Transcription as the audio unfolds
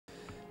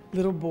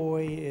Little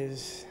Boy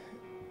is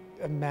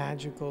a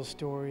magical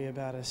story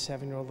about a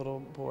 7-year-old little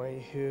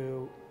boy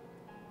who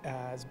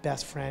his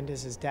best friend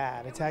is his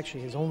dad. It's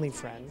actually his only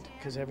friend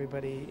because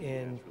everybody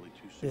in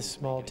this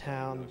small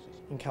town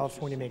in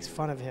California makes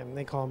fun of him.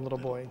 They call him Little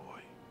Boy.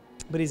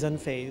 But he's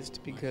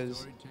unfazed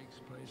because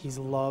he's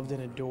loved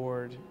and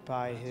adored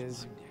by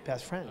his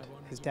best friend,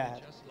 his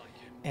dad.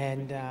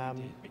 And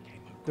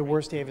the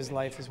worst day of his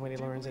life is when he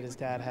learns that his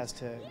dad has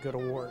to go to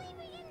war.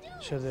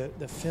 So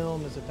the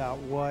film is about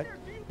what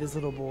this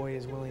little boy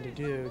is willing to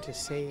do to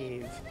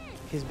save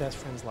his best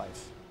friend's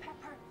life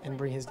and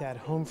bring his dad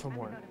home from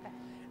war.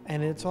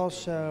 And it's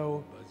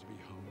also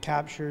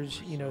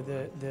captures, you know,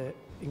 the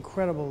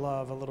incredible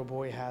love a little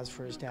boy has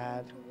for his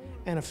dad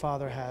and a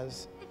father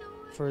has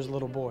for his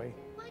little boy.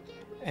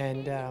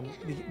 And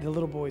the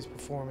little boy's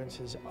performance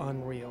is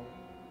unreal.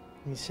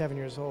 He's 7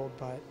 years old,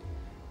 but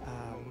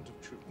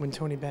when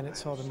Tony Bennett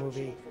saw the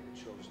movie,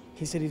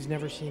 he said he's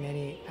never seen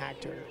any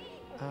actor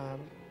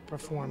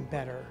perform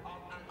better,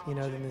 you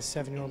know, than this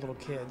 7-year-old little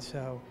kid.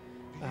 So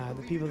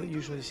the people that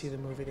usually see the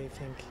movie, they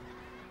think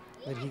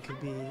that he could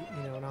be,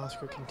 you know, an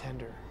Oscar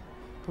contender.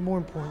 But more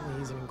importantly,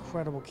 he's an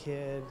incredible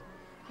kid,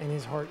 and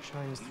his heart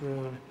shines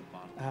through,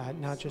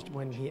 not just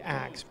when he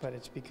acts, but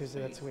it's because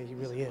that's the way he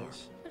really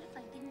is.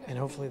 And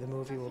hopefully the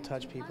movie will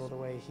touch people the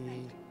way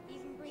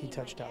he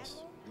touched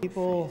us.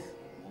 People,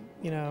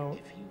 you know,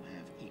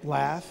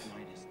 laugh.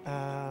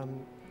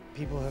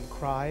 People have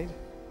cried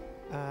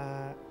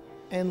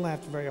and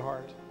laughed very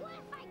hard.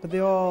 But they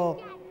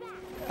all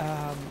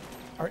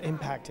are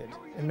impacted.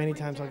 And many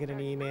times I'll get an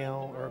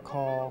email or a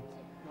call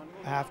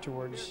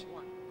afterwards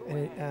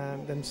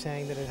and them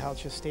saying that how it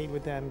just stayed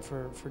with them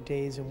for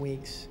days and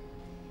weeks.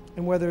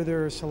 And whether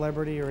they're a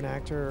celebrity or an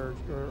actor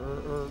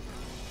or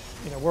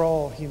you know, we're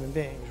all human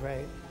beings,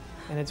 right?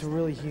 And it's a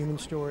really human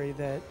story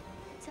that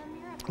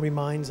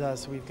reminds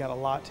us we've got a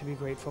lot to be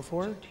grateful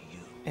for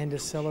and to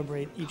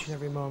celebrate each and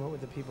every moment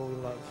with the people we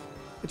love.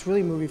 It's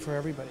really a movie for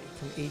everybody,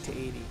 from 8 to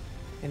 80.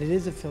 And it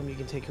is a film you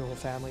can take your whole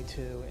family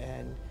to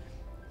and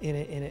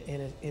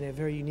in a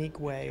very unique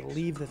way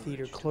leave the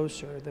theater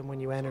closer than when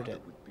you entered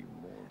it.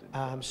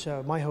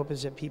 So my hope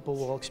is that people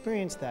will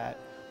experience that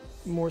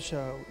more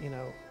so, you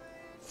know,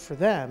 for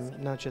them,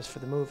 not just for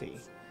the movie.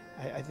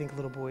 I think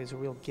Little Boy is a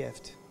real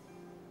gift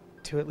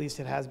to, at least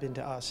it has been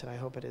to us, and I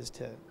hope it is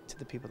to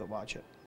the people that watch it.